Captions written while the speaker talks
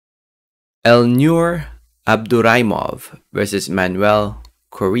Elnur Abduraimov versus Manuel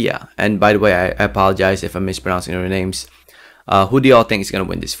Correa. And by the way, I apologize if I'm mispronouncing your names. Who do y'all think is going to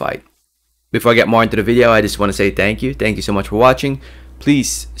win this fight? Before I get more into the video, I just want to say thank you. Thank you so much for watching.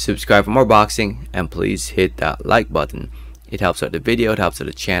 Please subscribe for more boxing and please hit that like button. It helps out the video, it helps out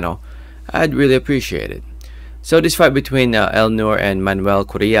the channel. I'd really appreciate it. So this fight between Elnur and Manuel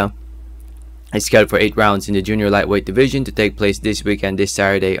Correa is scheduled for 8 rounds in the junior lightweight division to take place this weekend, this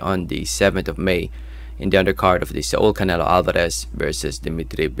Saturday on the 7th of May in the undercard of the Saul Canelo Alvarez versus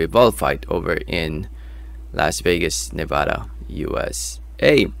Dimitri Bivol fight over in Las Vegas, Nevada,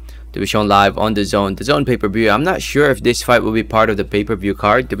 USA. To be shown live on the Zone pay-per-view. I'm not sure if this fight will be part of the pay-per-view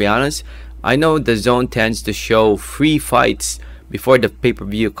card, to be honest. I know the Zone tends to show free fights before the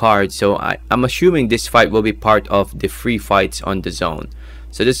pay-per-view card, so I'm assuming this fight will be part of the free fights on the Zone.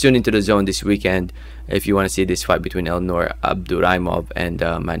 So just tune into the Zone this weekend if you want to see this fight between Elnur Abduraimov and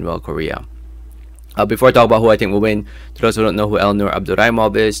Manuel Correa. Before I talk about who I think will win, to those who don't know who Elnur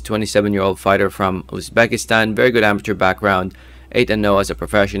Abduraimov is, 27-year-old fighter from Uzbekistan, very good amateur background, 8-0 as a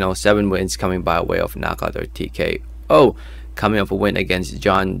professional, 7 wins coming by way of knockout or TKO. Coming off a win against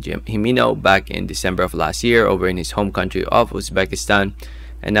John Jimino back in December of last year over in his home country of Uzbekistan.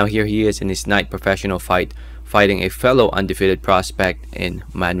 And now here he is in his 9th professional fight, fighting a fellow undefeated prospect in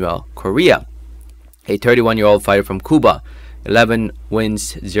Manuel Correa, a 31-year-old fighter from Cuba. 11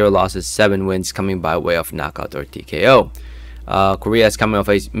 wins, 0 losses, 7 wins coming by way of knockout or TKO. Correa is coming off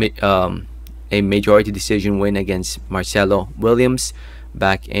a majority decision win against Marcelo Williams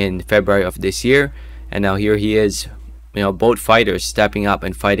back in February of this year, and now here he is, both fighters stepping up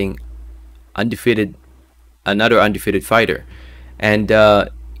and fighting another undefeated fighter, and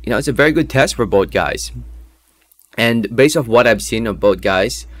it's a very good test for both guys. And based off what I've seen of both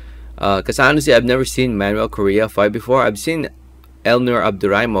guys, because honestly I've never seen Manuel Correa fight before. I've seen Elnur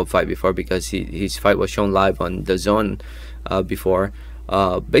Abduraimov fight before because his fight was shown live on the Zone before.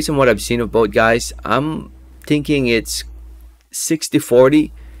 Based on what I've seen of both guys, I'm thinking it's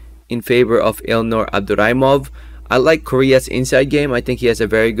 60-40 in favor of Elnur Abduraimov. I like Correa's inside game. I think he has a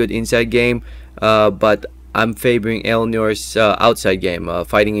very good inside game, but I'm favoring Elnur's outside game,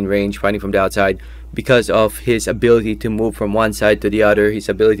 fighting in range, fighting from the outside, because of his ability to move from one side to the other, his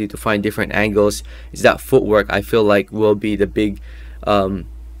ability to find different angles. Is that footwork I feel like will be the big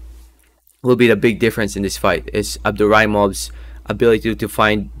difference in this fight. Is Abduraimov's ability to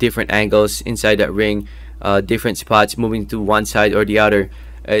find different angles inside that ring, different spots, moving to one side or the other.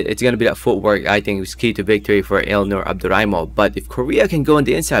 It's going to be that footwork I think is key to victory for Elnur Abduraimov. But if Correa can go on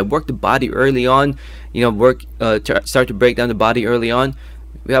the inside, work the body early on, start to break down the body early on,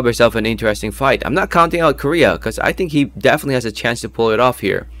 we have ourselves an interesting fight. I'm not counting out Correa because I think he definitely has a chance to pull it off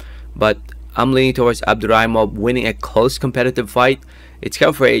here, but I'm leaning towards Abduraimov winning a close competitive fight. It's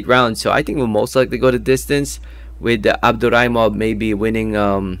scheduled for 8 rounds, so I think we'll most likely go the distance, with Abduraimov maybe winning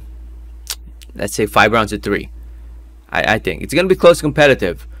let's say 5 rounds to 3. I think it's going to be close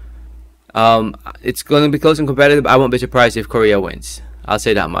competitive. It's going to be close and competitive. I won't be surprised if Correa wins. I'll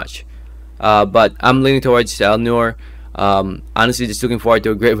say that much. But I'm leaning towards Elnur. Honestly, just looking forward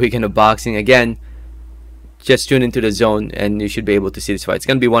to a great weekend of boxing. Again, just tune into the Zone and you should be able to see this fight. It's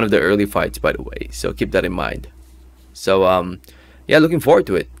going to be one of the early fights, by the way, so keep that in mind. So yeah, looking forward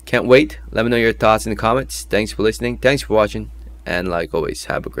to it. Can't wait. Let me know your thoughts in the comments. Thanks for listening, thanks for watching, and like always,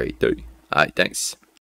 have a great day. Alright, thanks.